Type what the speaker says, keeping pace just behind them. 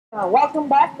Welcome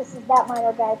back. This is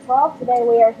ThatMinerGuy12. Today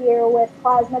we are here with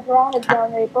Plasma Drone, or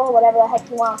Drone Reaper, whatever the heck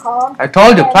you want to call him. I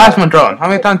told you, Plasma Drone. How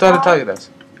many times did I tell you this?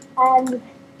 And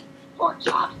pork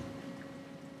chops.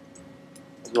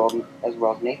 As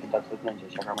well as Nathan does with Ninja.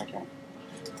 Check out my channel.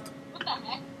 What the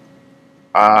heck?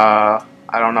 I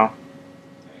don't know.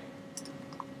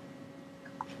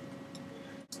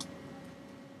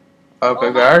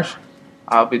 Okay, guys.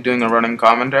 I'll be doing a running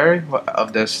commentary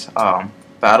of this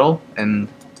battle in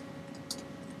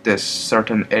this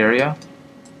certain area.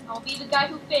 I'll be the guy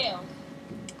who fails.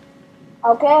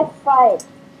 okay, fight.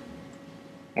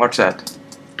 What's that?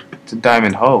 It's a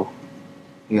diamond hoe.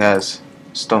 He has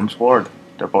stone sword.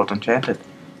 They're both enchanted.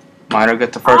 Miner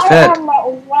gets the first hit. I am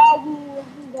laggy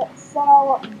that's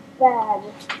so bad.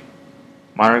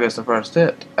 Miner gets the first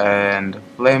hit, and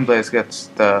FlameBlaze gets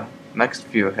the next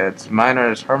few hits.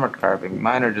 Miner is hermit carving.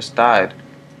 Miner just died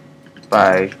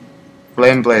by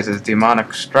FlameBlaze's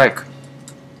demonic strike.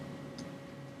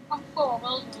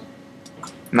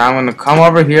 Now I'm gonna come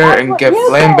over here and give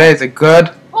FlameBlaze a good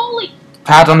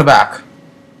pat on the back.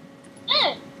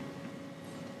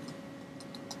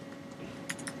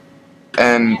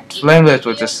 And FlameBlaze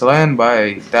was just slain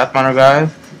by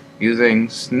ThatMinerGuy using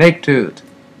Snake Tooth.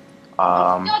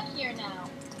 I'm stuck here now.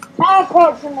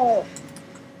 Teleport to me.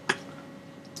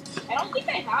 I don't think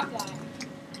I have that.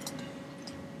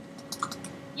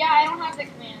 Yeah, I don't have the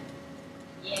command.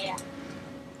 Yeah.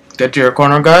 Get to your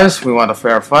corner, guys. We want a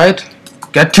fair fight.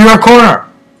 Get to your corner!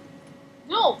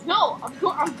 No,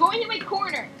 I'm going to my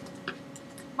corner.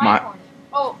 My corner.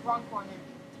 Oh, wrong corner.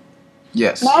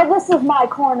 Yes. No, this is my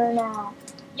corner now.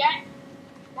 Yeah.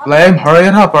 Flame, hurry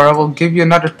it up or I will give you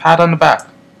another pat on the back.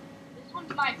 This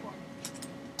one's my corner.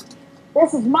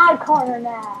 This is my corner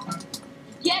now.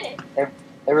 Get it.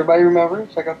 Everybody remember,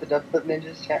 check out the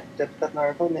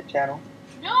ThatMinerGuy12 channel.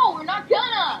 No, we're not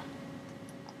gonna.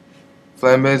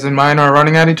 FlameBlaze and mine are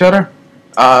running at each other.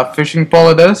 Fishing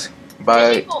pole it is.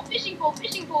 By Fishing pole.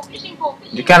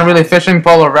 you can't really fishing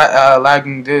pole a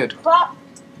lagging dude. But,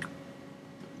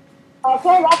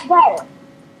 okay, that's better.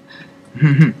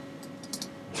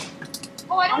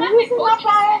 Oh, I don't I'm have using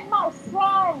my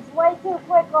slimes way too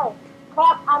quickly.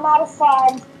 Crap, I'm out of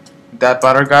slimes.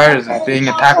 ThatMinerGuy is being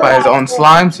attacked by his own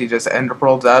slimes. He just ender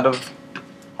pearls out of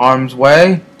harm's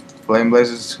way.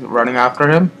 FlameBlaze is running after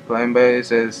him.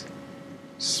 FlameBlaze is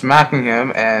smacking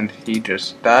him, and he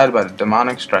just died by the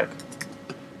demonic strike.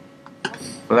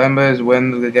 FlameBlaze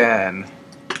wins again.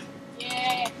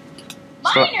 Yeah.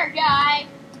 Miner guy.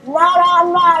 Not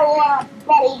on my watch,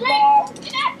 buddy.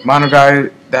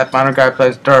 ThatMinerGuy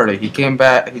plays dirty. He came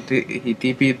back. He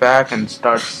TP'd back and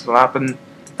starts slapping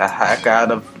the heck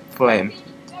out of Flame.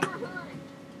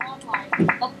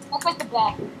 Let's like the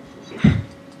back.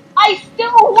 I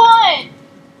still won.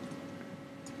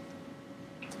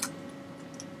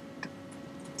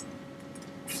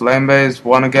 FlameBlaze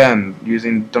won again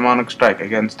using demonic strike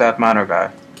against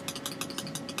ThatMinerGuy.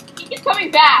 He keeps coming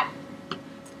back.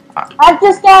 I've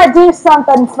just gotta do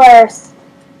something first.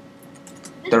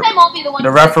 This time I'll be the one. The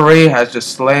referee has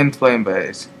just slain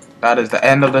FlameBlaze. That is the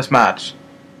end of this match.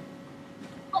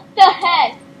 What the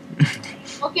heck?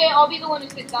 Okay, I'll be the one who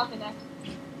sits out the next.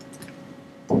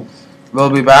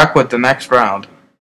 We'll be back with the next round.